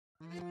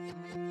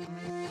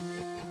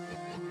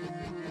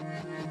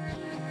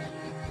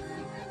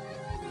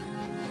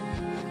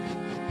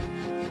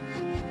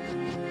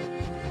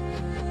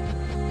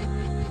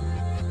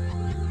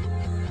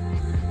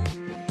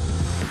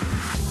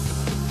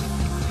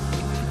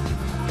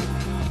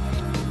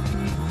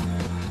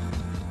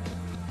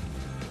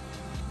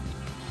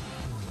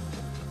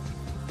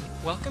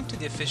Welcome to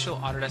the official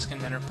Autodesk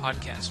Inventor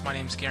podcast. My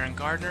name is Garen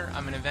Gardner.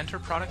 I'm an Inventor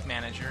product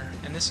manager,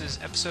 and this is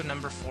episode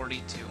number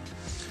 42.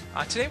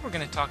 Today we're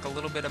going to talk a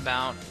little bit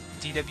about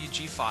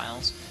DWG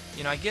files.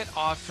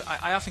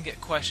 I often get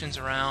questions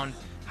around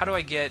how do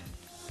I get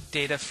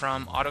data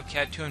from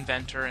AutoCAD to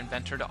Inventor,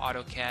 Inventor to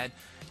AutoCAD.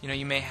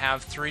 You may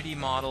have 3D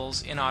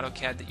models in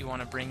AutoCAD that you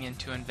want to bring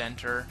into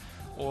Inventor,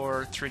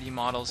 or 3D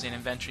models in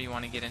Inventor you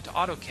want to get into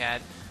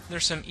AutoCAD.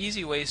 There's some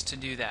easy ways to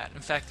do that.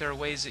 In fact, there are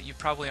ways that you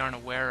probably aren't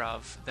aware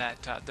of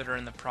that are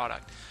in the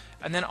product.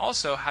 And then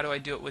also, how do I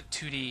do it with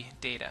 2D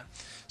data?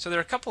 So there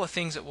are a couple of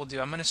things that we'll do.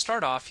 I'm going to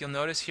start off. You'll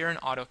notice here in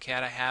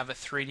AutoCAD I have a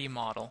 3D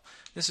model.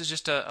 This is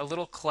just a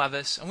little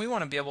clevis, and we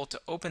want to be able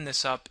to open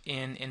this up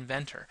in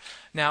Inventor.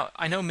 Now,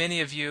 I know many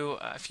of you,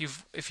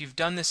 if you've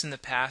done this in the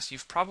past,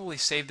 you've probably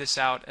saved this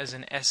out as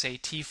an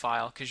SAT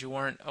file because you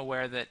weren't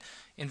aware that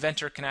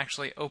Inventor can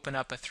actually open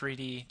up a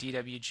 3D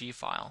DWG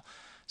file.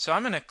 So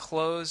I'm going to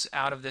close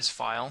out of this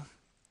file.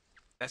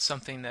 That's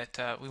something that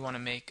we want to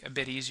make a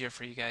bit easier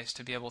for you guys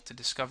to be able to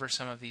discover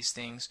some of these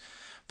things.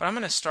 But I'm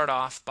going to start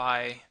off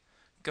by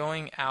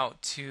going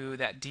out to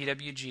that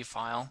DWG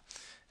file,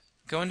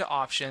 go into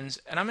Options,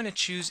 and I'm going to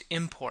choose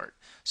Import.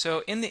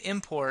 So in the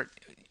Import,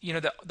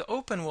 the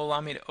Open will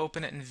allow me to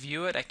open it and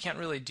view it. I can't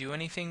really do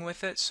anything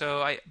with it.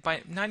 So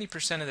by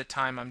 90% of the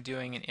time I'm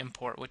doing an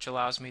Import, which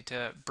allows me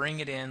to bring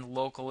it in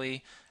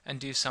locally and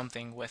do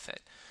something with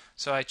it.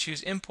 So I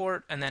choose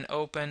Import and then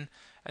Open,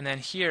 and then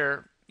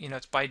here,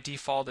 it's by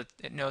default,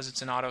 it knows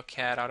it's an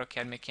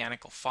AutoCAD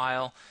mechanical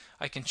file.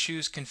 I can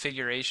choose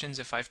configurations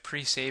if I've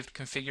pre-saved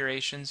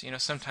configurations.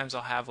 Sometimes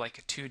I'll have like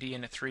a 2D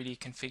and a 3D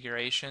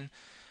configuration,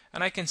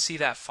 and I can see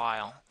that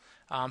file.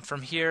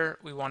 From here,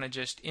 we want to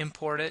just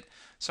import it.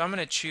 So I'm going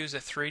to choose a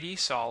 3D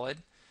solid,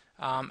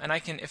 and I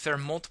can, if there are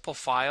multiple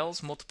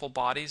files, multiple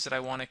bodies that I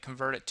want to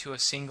convert it to a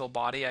single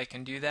body, I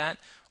can do that.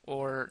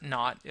 Or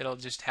not, it'll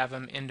just have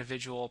them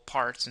individual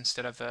parts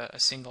instead of a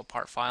single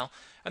part file.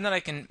 And then I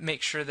can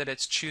make sure that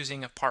it's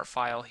choosing a part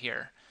file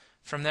here.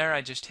 From there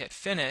I just hit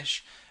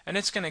finish, and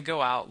it's going to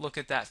go out, look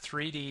at that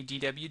 3D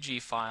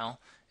DWG file,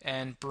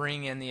 and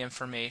bring in the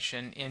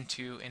information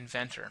into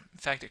Inventor. In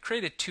fact, it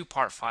created two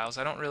part files.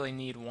 I don't really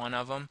need one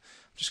of them.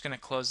 I'm just going to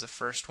close the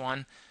first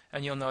one,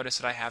 and you'll notice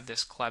that I have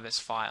this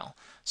clevis file.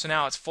 So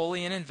now it's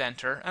fully in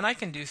Inventor, and I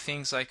can do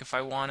things like if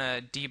I want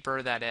to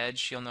deburr that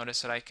edge, you'll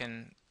notice that I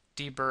can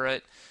deburr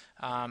it.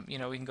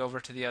 We can go over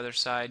to the other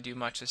side, do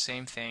much the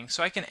same thing.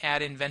 So I can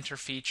add Inventor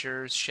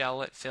features,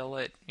 shell it, fill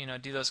it,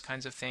 do those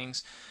kinds of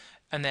things,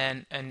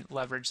 and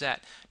leverage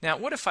that. Now,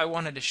 what if I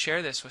wanted to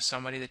share this with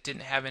somebody that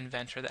didn't have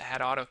Inventor, that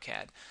had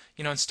AutoCAD?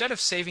 Instead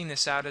of saving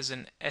this out as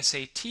an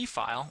SAT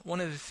file,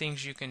 one of the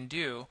things you can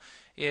do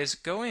is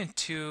go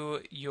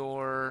into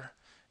your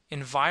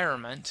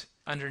environment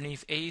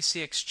underneath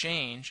AEC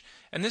Exchange,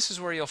 and this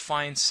is where you'll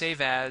find Save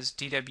As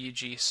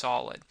DWG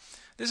Solid.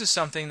 This is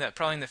something that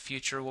probably in the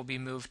future will be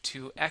moved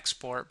to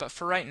export, but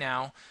for right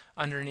now,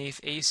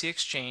 underneath AEC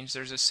Exchange,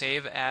 there's a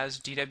Save As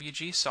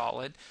DWG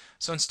Solid.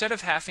 So instead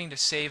of having to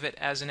save it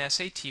as an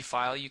SAT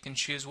file, you can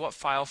choose what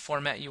file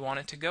format you want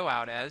it to go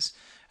out as,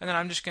 and then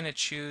I'm just going to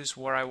choose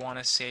where I want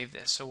to save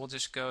this. So we'll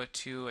just go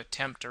to a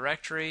temp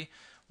directory,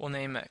 we'll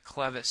name it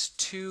Clevis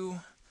 2,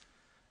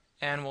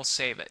 and we'll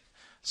save it.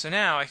 So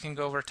now I can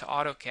go over to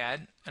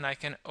AutoCAD, and I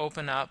can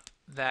open up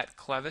that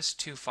Clevis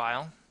 2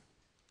 file,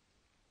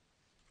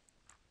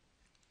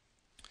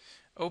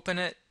 open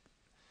it,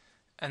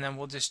 and then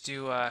we'll just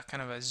do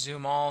kind of a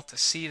zoom all to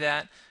see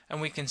that, and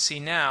we can see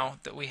now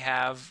that we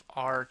have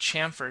our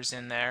chamfers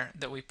in there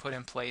that we put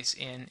in place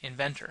in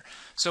Inventor.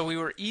 So we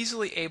were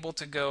easily able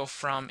to go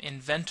from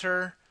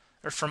Inventor,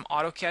 or from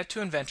AutoCAD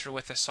to Inventor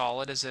with a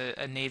solid as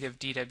a native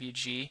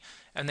DWG,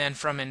 and then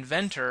from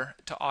Inventor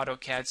to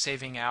AutoCAD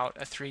saving out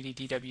a 3D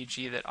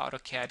DWG that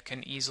AutoCAD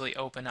can easily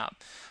open up.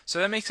 So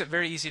that makes it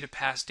very easy to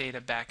pass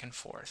data back and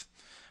forth.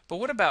 But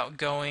what about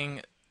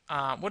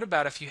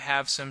if you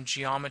have some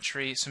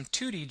geometry, some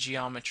 2D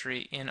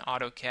geometry in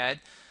AutoCAD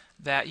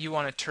that you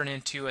want to turn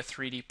into a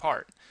 3D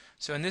part?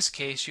 So in this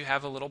case, you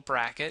have a little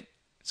bracket.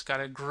 It's got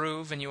a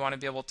groove, and you want to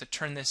be able to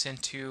turn this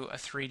into a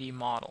 3D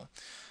model.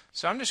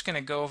 So I'm just going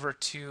to go over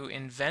to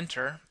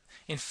Inventor.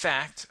 In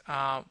fact,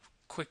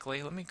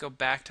 quickly, let me go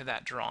back to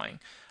that drawing.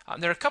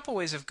 There are a couple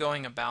ways of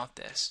going about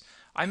this.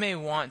 I may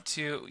want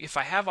to, if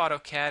I have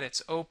AutoCAD,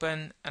 it's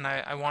open, and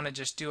I want to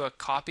just do a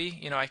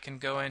copy. I can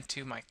go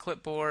into my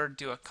clipboard,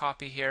 do a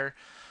copy here,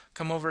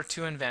 come over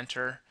to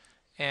Inventor,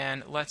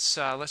 and let's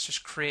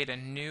just create a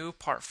new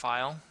part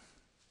file.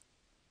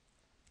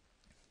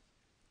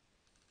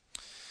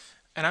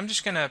 And I'm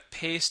just going to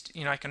paste,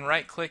 I can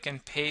right click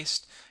and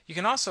paste. You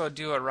can also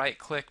do a right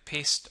click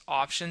paste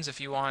options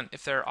if you want,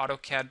 if there are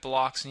AutoCAD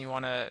blocks and you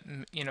want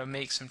to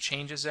make some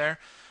changes there.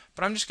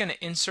 But I'm just going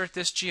to insert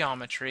this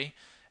geometry,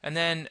 and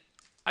then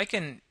I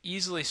can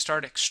easily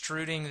start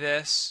extruding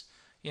this.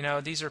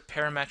 These are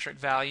parametric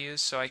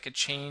values, so I could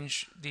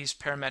change these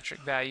parametric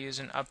values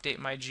and update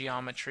my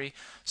geometry.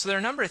 So there are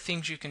a number of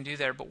things you can do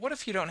there, but what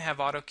if you don't have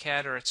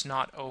AutoCAD or it's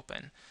not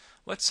open?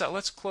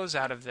 Let's close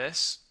out of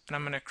this, and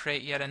I'm going to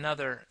create yet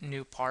another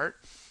new part.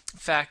 In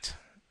fact,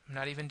 I'm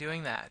not even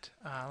doing that.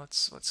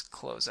 Let's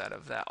close out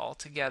of that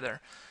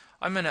altogether.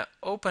 I'm going to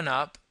open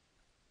up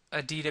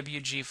a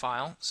DWG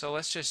file. So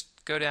let's just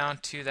go down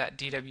to that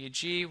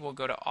DWG. We'll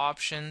go to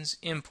Options,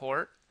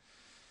 Import,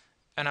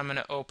 and I'm going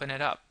to open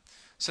it up.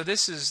 So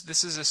this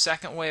is a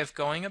second way of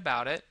going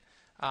about it.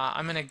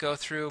 I'm going to go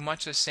through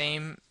much the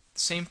same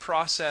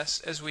process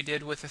as we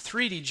did with the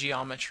 3D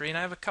geometry, and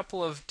I have a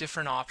couple of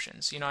different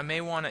options. I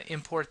may want to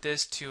import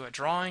this to a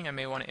drawing. I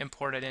may want to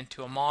import it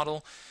into a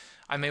model.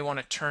 I may want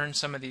to turn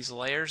some of these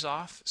layers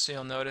off, so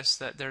you'll notice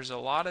that there's a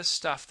lot of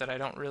stuff that I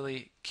don't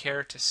really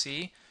care to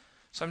see.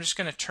 So I'm just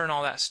going to turn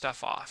all that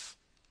stuff off.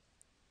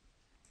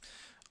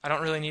 I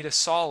don't really need a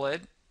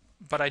solid,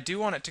 but I do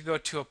want it to go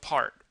to a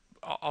part,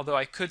 although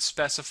I could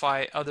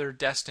specify other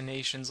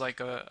destinations like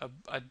a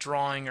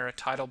drawing or a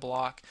title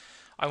block.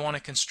 I want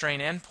to constrain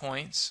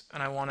endpoints,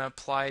 and I want to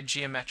apply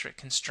geometric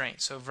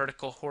constraints, so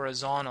vertical,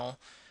 horizontal,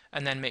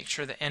 and then make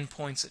sure the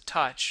endpoints that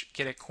touch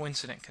get a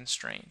coincident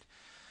constraint.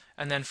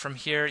 And then from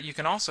here, you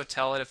can also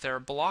tell it if there are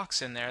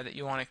blocks in there that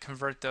you want to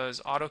convert those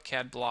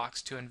AutoCAD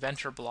blocks to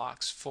Inventor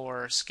blocks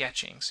for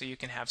sketching, so you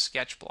can have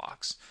sketch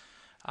blocks.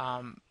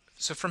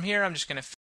 So from here, I'm just going to